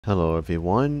Hello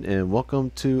everyone, and welcome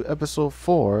to episode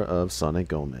 4 of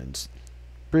Sonic Omens.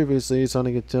 Previously,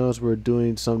 Sonic and Tails were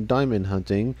doing some diamond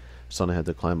hunting. Sonic had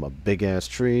to climb a big ass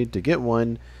tree to get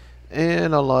one,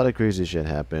 and a lot of crazy shit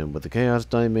happened with the Chaos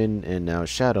Diamond, and now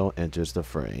Shadow enters the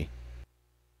fray.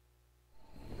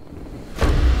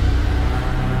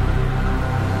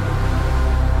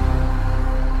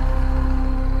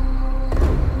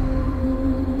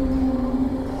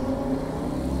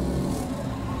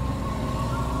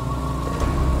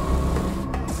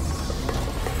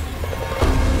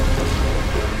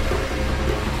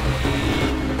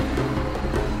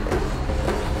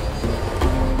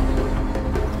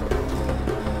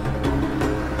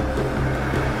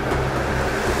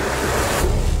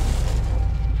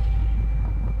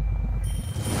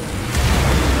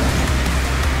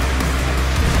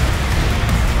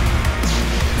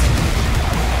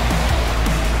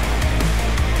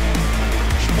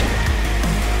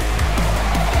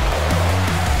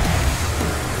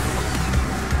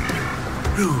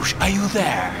 Rouge, are you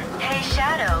there? Hey,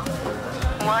 Shadow.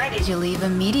 Why did you leave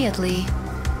immediately?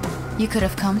 You could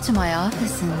have come to my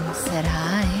office and said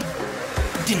hi.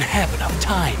 Didn't have enough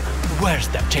time. Where's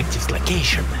the objective's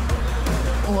location?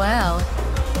 Well,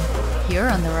 you're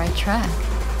on the right track.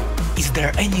 Is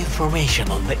there any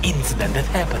information on the incident that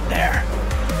happened there?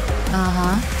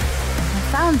 Uh-huh.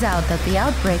 I found out that the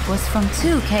outbreak was from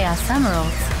 2 Chaos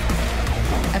Emeralds.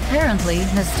 Apparently,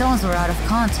 the stones were out of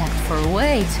contact for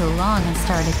way too long and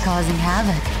started causing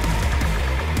havoc.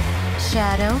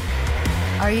 Shadow,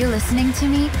 are you listening to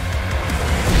me?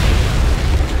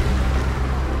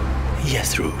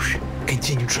 Yes, Rouge.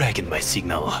 Continue tracking my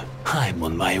signal. I'm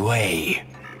on my way.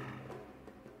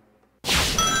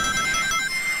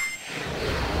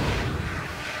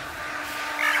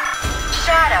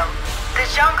 Shadow, the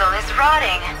jungle is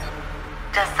rotting.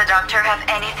 Does the doctor have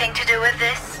anything to do with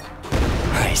this?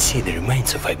 I see the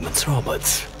remains of Eggman's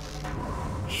robots.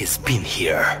 He's been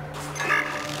here.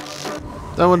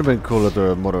 That would have been cool if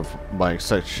the motorbike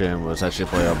section was actually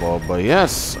playable, but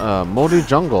yes, Moldy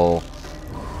Jungle.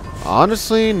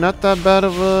 Honestly, not that bad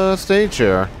of a stage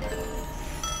here.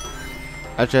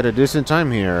 Actually had a decent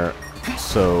time here,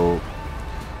 so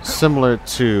similar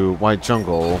to White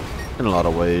Jungle in a lot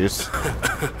of ways.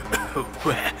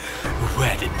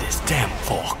 Where did this damn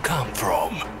fog come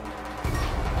from?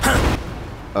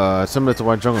 Similar to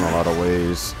White Jungle in a lot of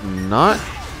ways. Not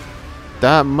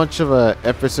that much of a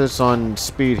emphasis on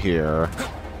speed here.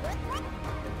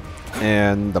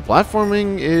 And the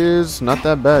platforming is not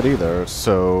that bad either,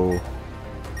 so...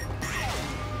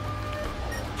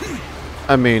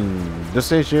 I mean, this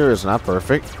stage here is not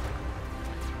perfect,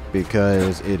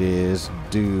 because it is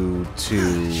due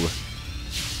to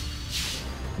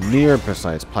near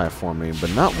precise platforming, but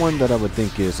not one that I would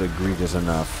think is egregious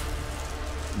enough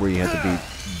where you have to be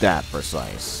that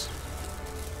precise.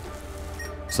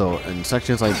 So in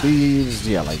sections like these,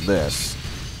 yeah, like this,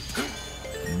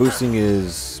 boosting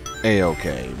is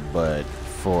a-okay, but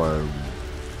for,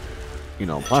 you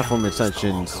know, platforming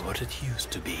sections, what it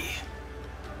used to be.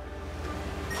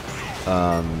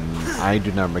 I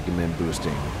do not recommend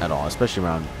boosting at all, especially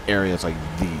around areas like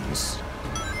these,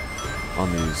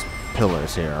 on these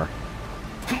pillars here.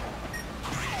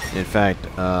 In fact,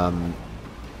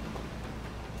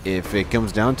 if it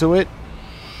comes down to it,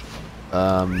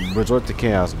 resort to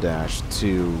Chaos Dash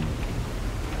to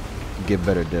get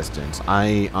better distance.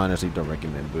 I honestly don't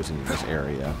recommend boosting in this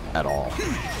area at all.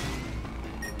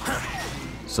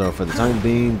 So for the time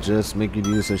being, just make you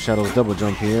use the Shadow's double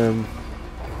jump here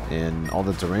and all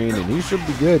the terrain, and you should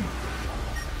be good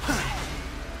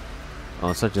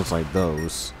on sections like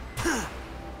those.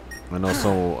 And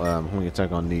also homing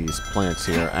attack on these plants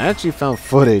here. I actually found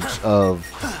footage of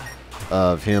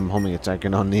him homing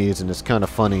attacking on these, and it's kind of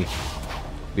funny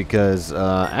because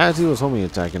as he was homing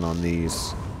attacking on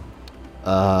these,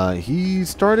 he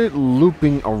started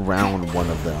looping around one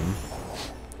of them.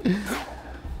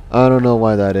 I don't know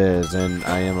why that is, and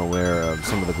I am aware of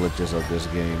some of the glitches of this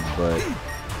game, but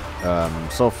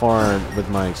so far with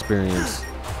my experience,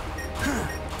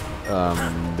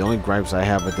 the only gripes I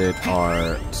have with it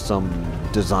are some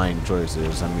design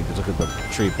choices. I mean, just look at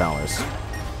the tree palace.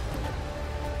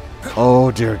 Oh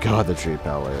dear God, the tree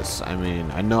palace. I mean,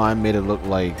 I know I made it look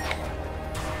like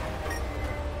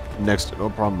next to no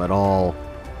problem at all,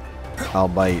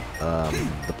 albeit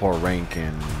the poor rank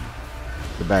and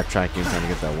the backtracking trying to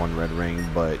get that one red ring,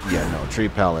 but yeah, no, tree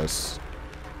palace.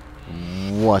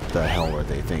 What the hell were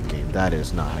they thinking? That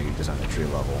is not how you design a tree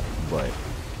level. But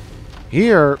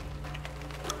here,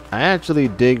 I actually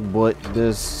dig what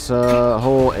this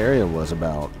whole area was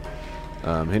about.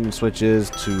 Hidden switches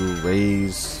to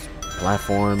raise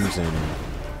platforms and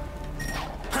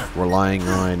relying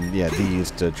on, yeah,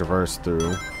 these to traverse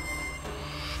through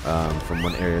from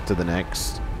one area to the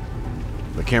next.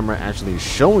 The camera actually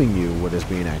showing you what is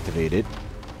being activated.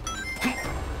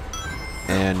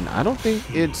 And I don't think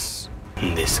it's...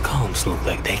 These columns look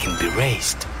like they can be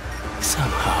raised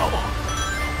somehow.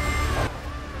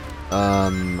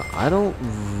 I don't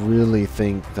really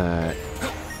think that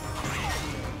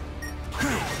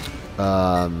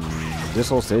this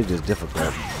whole stage is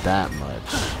difficult that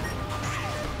much.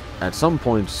 At some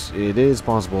points, it is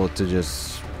possible to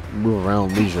just move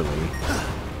around leisurely.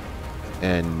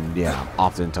 And yeah,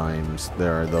 oftentimes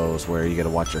there are those where you gotta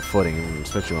watch your footing,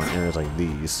 especially on areas like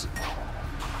these.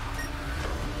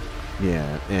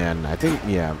 Yeah, and I think,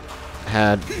 yeah,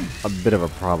 had a bit of a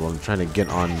problem trying to get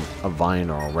on a vine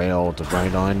or a rail to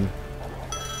ride on.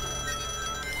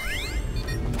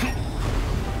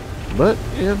 But,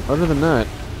 yeah, other than that,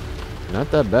 not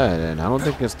that bad, and I don't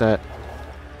think it's that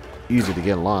easy to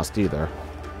get lost either.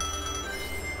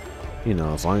 You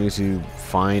know, as long as you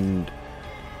find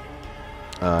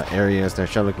areas that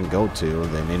Shadow can go to,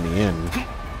 then in the end,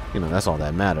 you know, that's all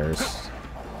that matters.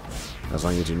 As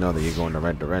long as you know that you're going the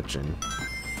right direction.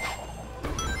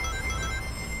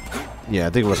 Yeah, I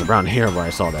think it was around here where I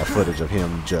saw that footage of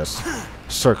him just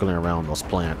circling around those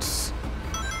plants.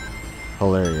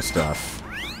 Hilarious stuff.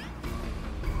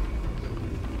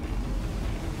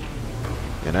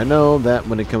 And I know that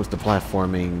when it comes to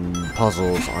platforming,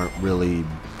 puzzles aren't really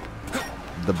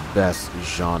the best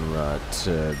genre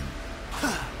to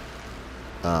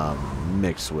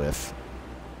mix with.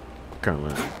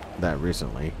 Currently, that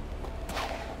recently.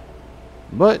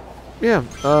 But, yeah,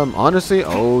 honestly,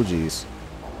 oh geez.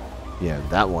 Yeah,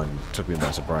 that one took me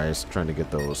by surprise, trying to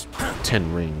get those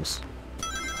 10 rings.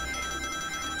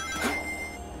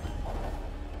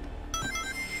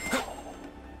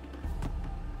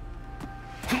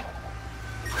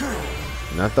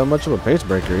 Not that much of a pace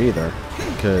breaker either,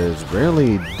 because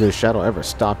rarely does Shadow ever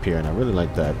stop here, and I really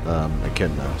like that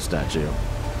Echidna statue.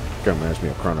 Kind of reminds me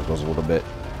of Chronicles a little bit.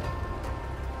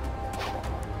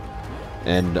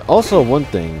 And also one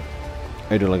thing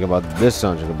I do like about this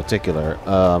soundtrack in particular,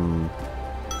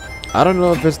 I don't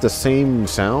know if it's the same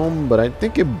sound, but I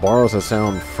think it borrows a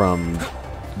sound from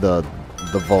the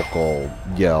vocal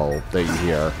yell that you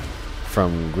hear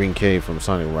from Green Cave from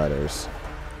Sonic Riders.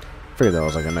 I figured that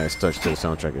was like a nice touch to the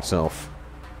soundtrack itself,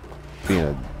 being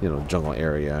a, you know, jungle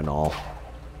area and all.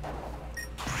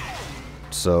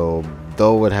 So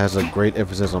though it has a great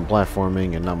emphasis on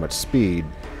platforming and not much speed,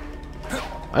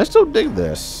 I still dig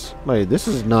this. Like, this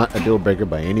is not a deal breaker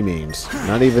by any means.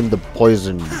 Not even the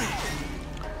poison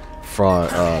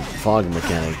fog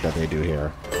mechanic that they do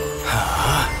here.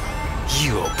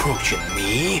 You approaching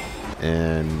me?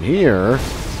 And here,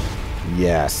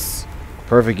 yes,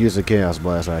 perfect use of Chaos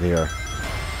Blast right here.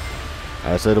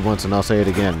 I said it once and I'll say it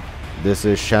again. This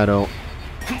is Shadow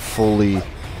fully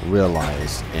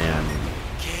realized, and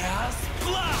Chaos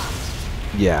Blast!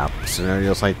 yeah,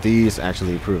 scenarios like these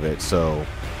actually prove it. So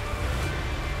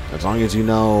as long as you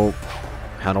know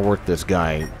how to work this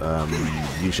guy,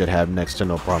 you should have next to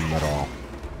no problem at all.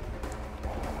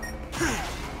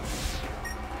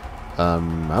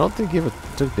 I don't think he ever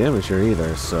took damage here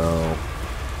either, so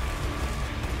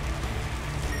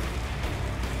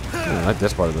I like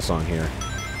this part of the song here.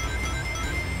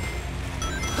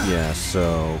 Yeah,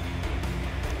 so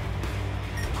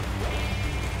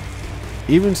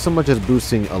even so much as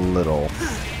boosting a little,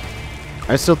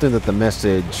 I still think that the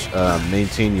message,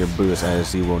 maintain your boost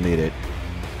as you will need it,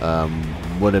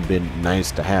 would have been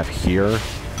nice to have here,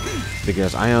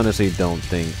 because I honestly don't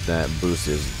think that boost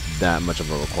is that much of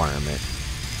a requirement.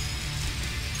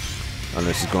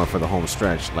 Unless he's going for the home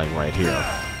stretch, like right here.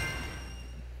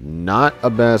 Not a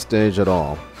bad stage at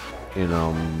all. You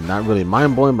know, not really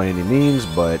mind-blowing by any means,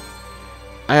 but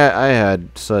I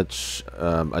had such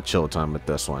a chill time with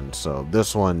this one. So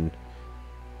this one's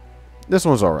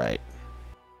alright.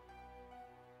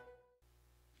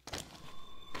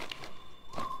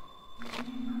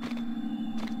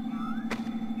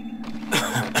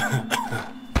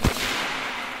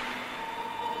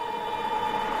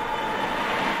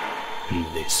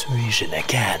 This vision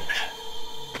again.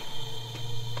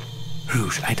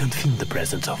 Rouge, I don't feel the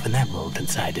presence of an emerald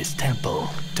inside this temple.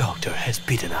 Doctor has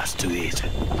beaten us to it.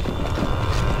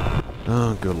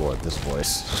 Oh, good lord, this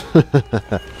voice.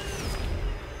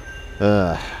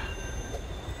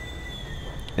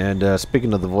 And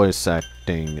speaking of the voice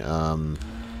acting,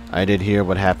 I did hear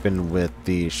what happened with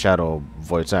the Shadow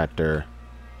voice actor.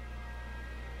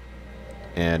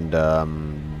 And,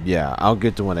 yeah, I'll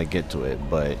get to when I get to it,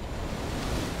 but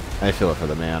I feel it for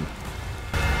the man.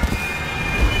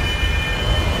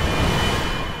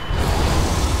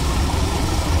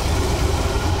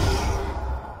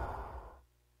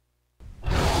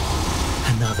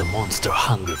 monster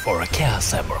hungry for a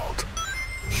Chaos Emerald.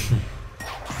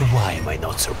 Why am I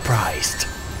not surprised?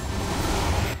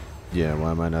 Yeah,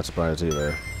 why am I not surprised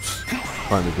either?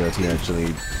 Probably because he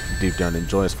actually deep down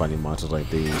enjoys fighting monsters like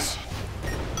these.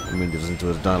 I mean, listen to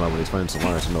his dialogue when he's fighting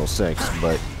Solaris in 06,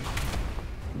 but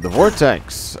the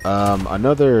Vortex,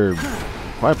 another,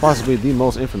 quite possibly the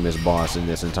most infamous boss in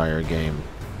this entire game.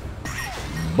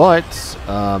 But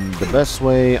the best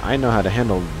way I know how to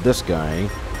handle this guy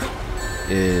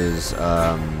is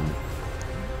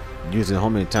using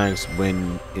homing attacks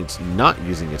when it's not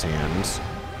using its hands,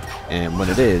 and when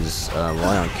it is,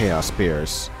 rely on Chaos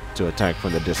Spears to attack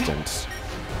from the distance.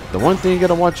 The one thing you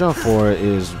gotta watch out for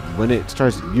is when it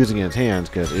starts using its hands,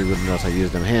 because it really knows how to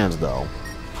use them hands though.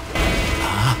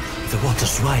 The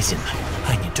water's rising.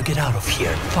 I need to get out of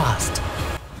here fast.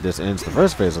 This ends the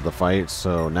first phase of the fight,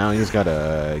 so now he's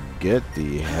gotta get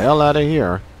the hell out of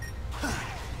here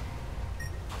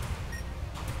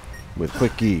with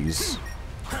quick ease.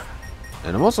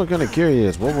 And I'm also kind of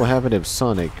curious what will happen if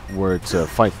Sonic were to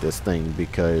fight this thing,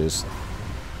 because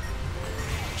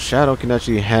Shadow can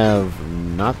actually have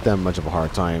not that much of a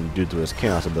hard time due to his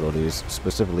Chaos abilities,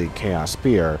 specifically Chaos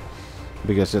Spear,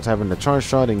 because just having the charge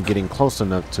shot and getting close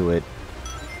enough to it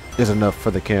is enough for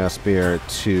the Chaos Spear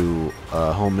to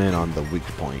home in on the weak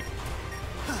point.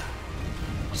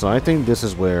 So I think this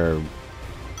is where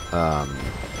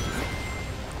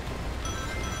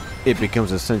it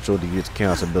becomes essential to use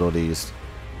Chaos abilities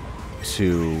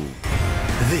to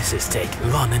This is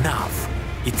taking long enough.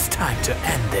 It's time to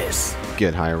end this.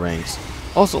 Get high ranks.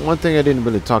 Also, one thing I didn't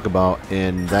really talk about,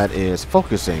 and that is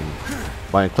focusing.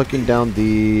 By clicking down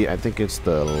the, I think it's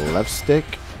the left stick,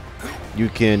 you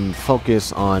can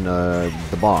focus on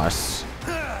the boss.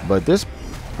 But this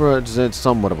presents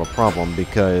somewhat of a problem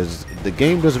because the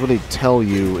game doesn't really tell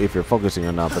you if you're focusing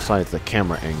or not besides the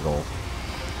camera angle.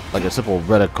 Like a simple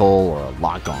reticle or a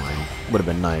lock-on would have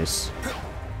been nice.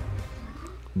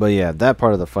 But yeah, that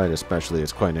part of the fight especially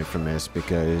is quite infamous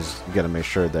because you gotta make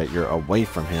sure that you're away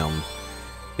from him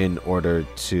in order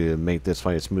to make this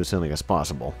fight as smooth sailing as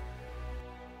possible.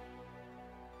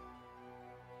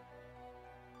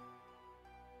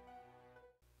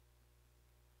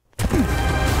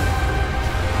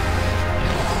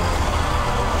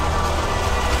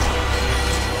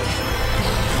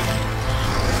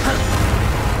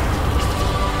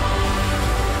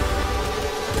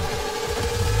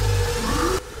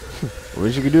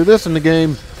 Wish you could do this in the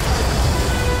game.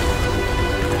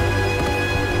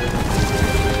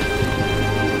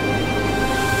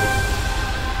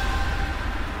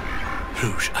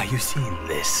 Rouge, are you seeing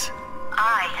this?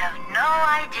 I have no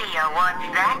idea what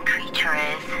that creature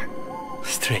is.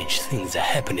 Strange things are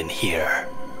happening here.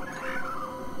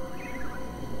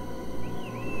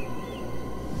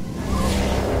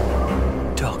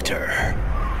 Doctor.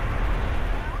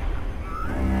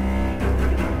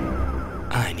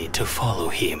 I need to follow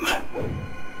him.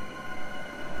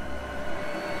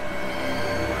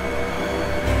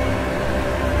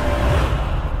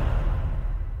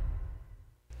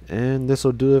 And this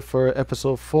will do it for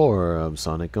episode 4 of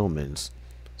Sonic Omens.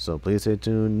 So please stay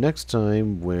tuned next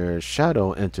time where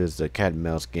Shadow enters the cat and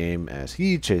mouse game as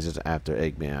he chases after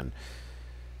Eggman.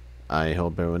 I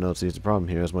hope everyone else sees the problem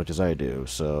here as much as I do.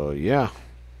 So yeah,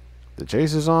 the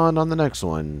chase is on the next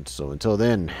one. So until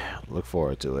then, look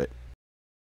forward to it.